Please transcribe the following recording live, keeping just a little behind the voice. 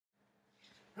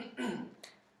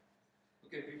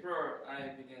Okay, before I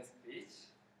begin speech,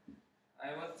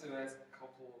 I want to ask a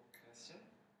couple of questions.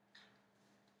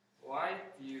 Why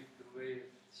do you believe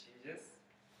Jesus?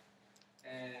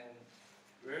 And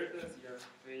where does your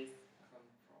faith come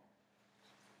from?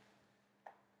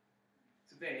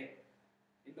 Today,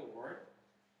 in the world,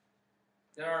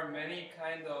 there are many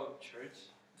kind of church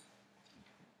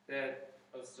that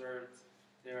assert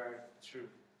they are true.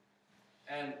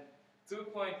 And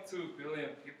 2.2 billion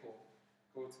people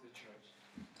go to the church,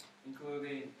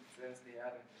 including Seventh-day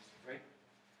Adventists, right?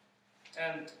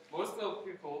 And most of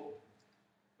people,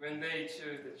 when they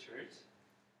choose the church,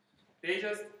 they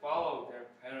just follow their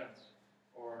parents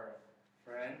or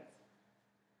friends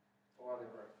or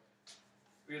whatever,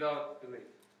 without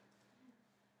belief.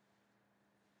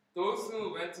 Those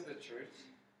who went to the church,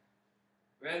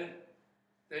 when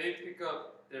they pick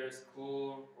up their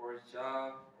school or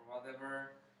job or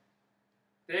whatever,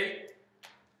 they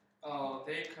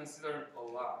considered a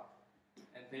lot,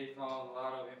 and they found a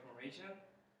lot of information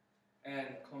and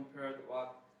compared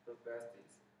what the best is.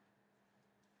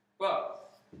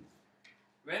 But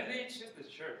when they choose the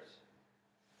church,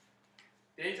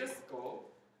 they just go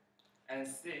and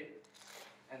sit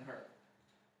and hear.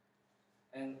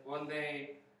 And one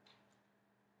day,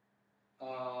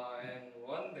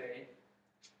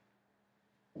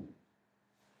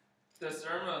 the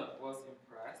sermon was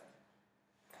impressed.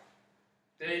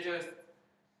 They just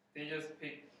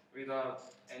pick without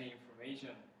any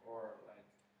information or like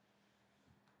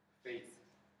faith.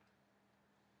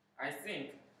 I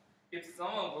think if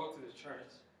someone go to the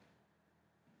church,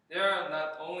 they are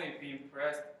not only be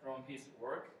impressed from his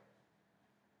work,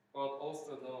 but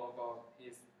also know about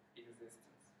his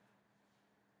existence.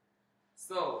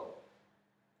 So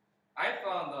I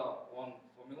found out one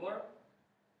formula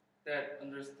that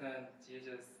understands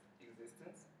Jesus'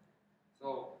 existence.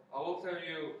 So I will tell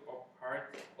you a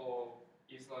part of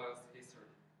Israel's history.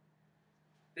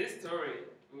 This story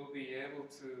will be able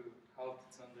to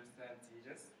help to understand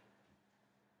Jesus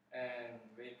and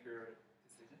make your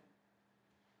decision.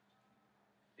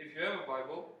 If you have a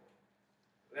Bible,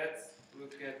 let's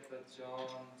look at the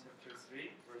John chapter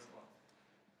 3, verse 1.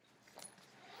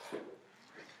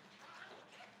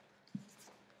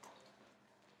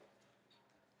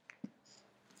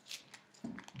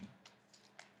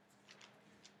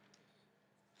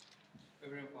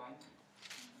 Everyone fine?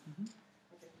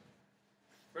 Okay.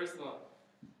 First one.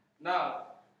 Now,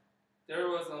 there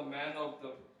was a man of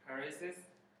the Pharisees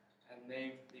and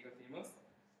named Nicodemus,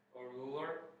 a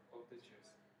ruler of the Jews.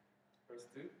 Verse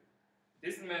 2.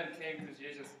 This man came to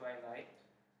Jesus by night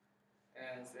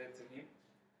and said to him,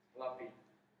 Rabbi,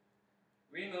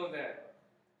 we know that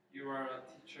you are a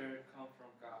teacher come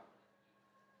from God,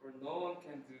 for no one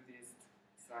can do these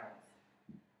signs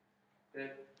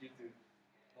that you do,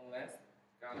 unless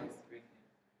God is with him.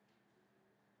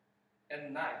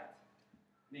 At night,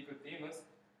 Nicodemus,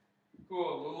 who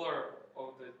was a ruler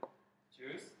of the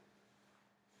Jews,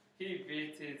 he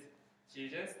visited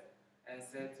Jesus and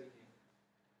said to him,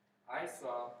 I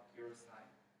saw your sign.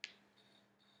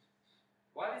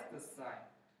 What is the sign?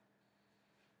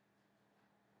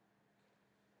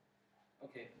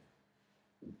 Okay.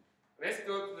 Let's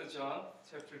go to the John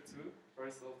chapter 2,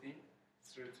 verse 13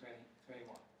 through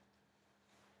 21.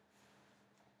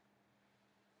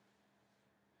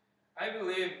 I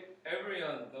believe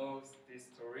everyone knows this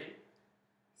story,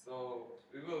 so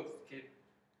we will skip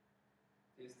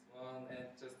this one and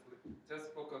just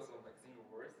focus on like single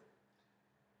words.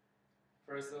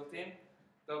 Verse 13,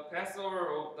 the Passover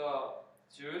of the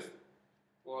Jews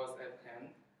was at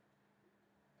hand,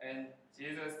 and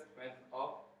Jesus went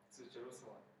up to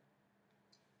Jerusalem.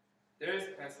 There is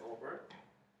Passover,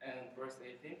 and verse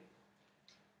 18,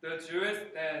 the Jews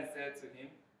then said to him,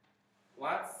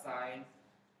 what sign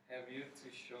have you to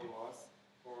show us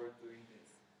for doing this?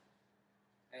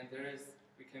 And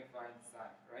we can find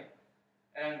sign, right?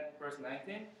 And verse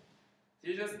 19,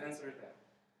 Jesus answered them,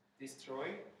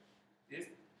 destroy this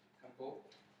temple,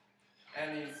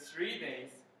 and in 3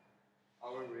 days I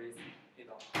will raise it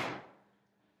up.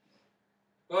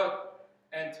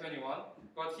 And 21,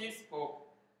 but he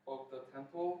spoke of the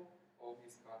temple of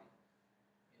his body.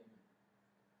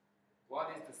 What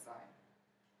is the sign?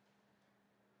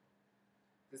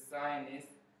 The sign is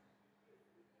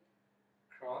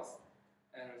cross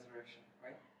and resurrection,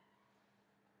 right?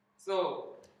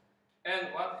 So,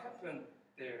 and what happened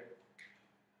there?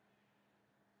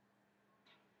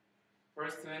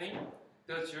 Verse 20,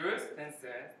 the Jews then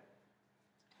said,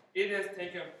 it has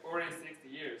taken 46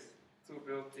 years to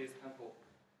build this temple,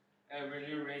 and will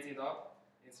you raise it up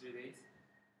in 3 days?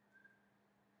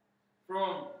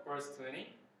 From verse 20,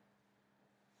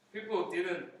 people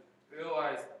didn't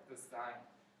realize the sign.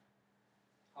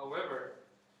 However,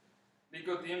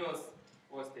 Nicodemus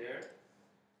was there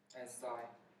and saw it.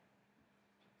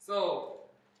 So,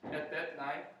 at that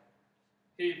night,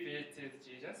 he visited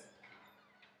Jesus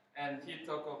and he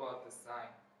talked about the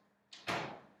sign.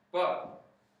 But,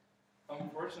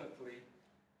 unfortunately,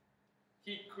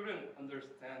 he couldn't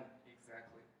understand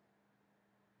exactly.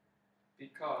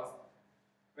 Because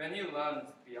when he learned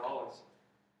theology,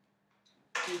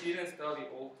 he didn't study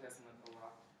Old Testament a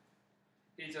lot.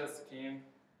 He just came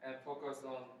and focused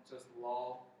on just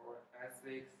law or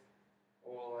ethics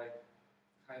or like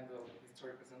kind of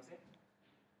historical something.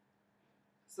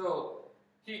 So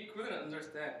he couldn't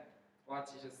understand what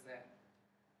Jesus said.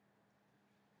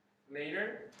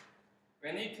 Later,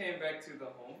 when he came back to the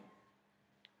home,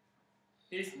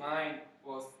 his mind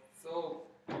was so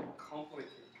complicated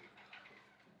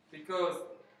because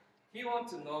he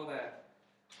wanted to know that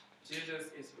Jesus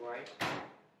is right,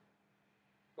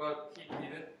 but he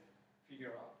didn't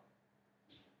figure out.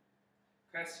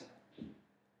 Question: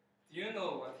 do you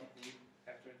know what he did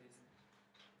after this?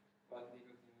 What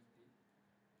Nicodemus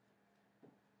did?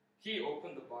 He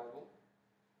opened the Bible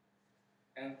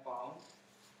and found.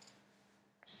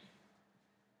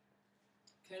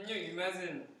 Can you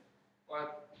imagine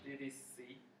what did he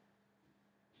see?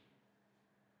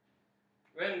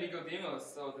 When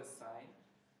Nicodemus saw the sign,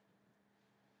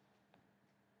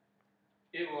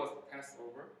 it was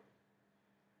Passover.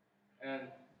 And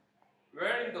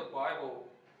where in the Bible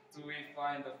do we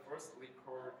find the first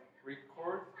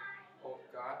record of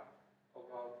God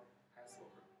about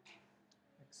Passover?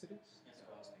 Exodus?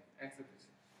 Exodus.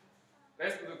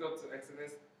 Let's look up to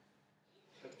Exodus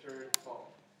chapter 12.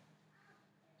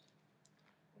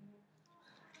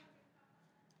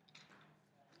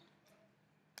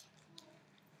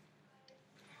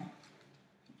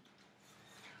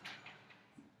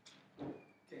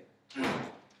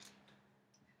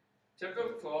 Chapter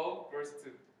 12, verse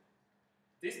 2.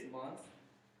 This month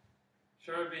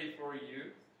shall be for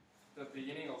you the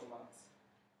beginning of months.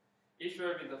 It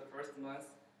shall be the first month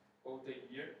of the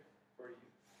year for you.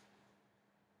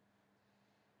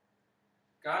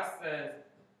 God says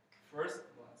first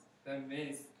month. That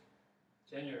means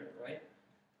January, right?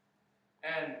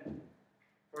 And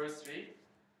verse 3.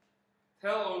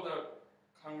 Tell all the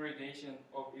congregation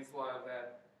of Israel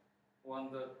that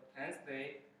on the 10th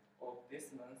day of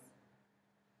this month,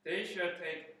 they shall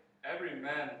take every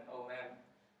man a lamb,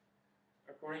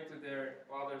 according to their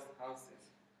father's houses,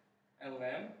 a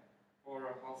lamb for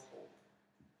a household.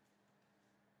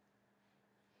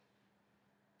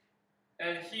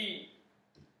 And he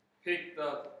picked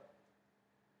up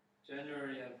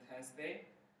January and 10th day,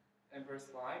 and verse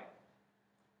 5.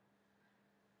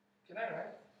 Can I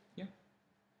write? Yeah.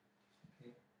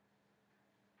 Okay.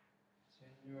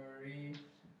 January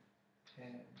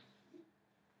 10th.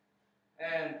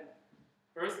 And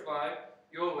verse 5,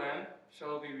 your lamb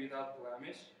shall be without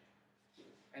blemish,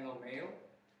 and a male,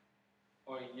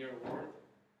 or a year old.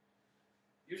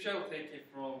 You shall take it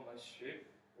from a sheep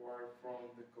or from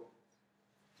the goat.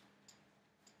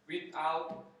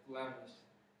 Without blemish.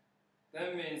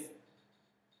 That means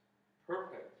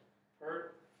perfect.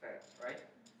 Perfect, right?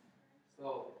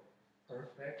 So,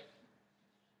 perfect.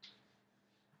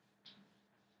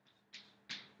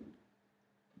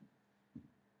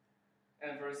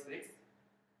 And verse 6.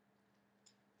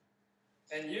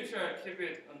 And you shall keep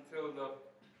it until the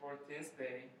 14th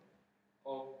day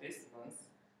of this month,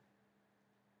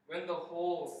 when the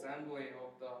whole assembly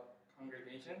of the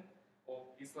congregation of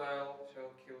Israel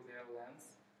shall kill their lambs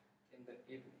in the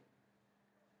evening.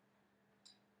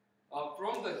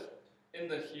 In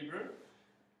the Hebrew,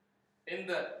 in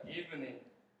the evening,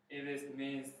 it is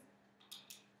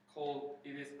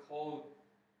called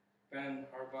Ben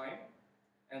Harbaim,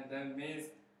 and that means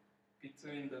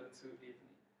between the two evenings.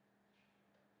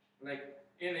 Like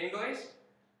in English,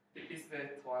 it is the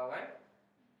twilight.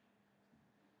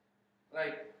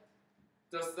 Like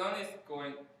the sun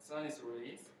is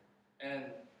raised, and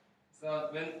so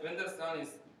when the sun is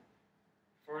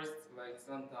first like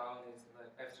sundown is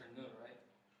like afternoon, right?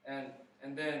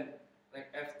 And then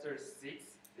like after 6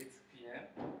 p.m.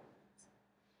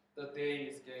 the day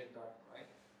is getting dark, right?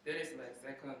 That is like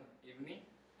second evening,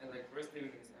 and like first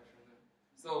evening is afternoon.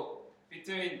 So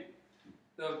between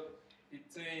the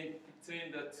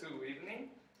two evening,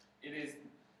 it is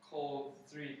called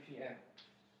 3 p.m.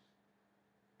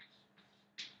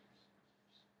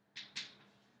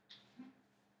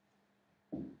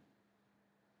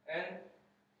 And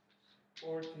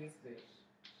 14th day.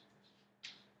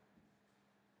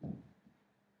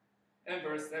 And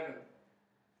verse 7.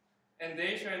 And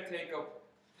they shall take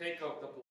up the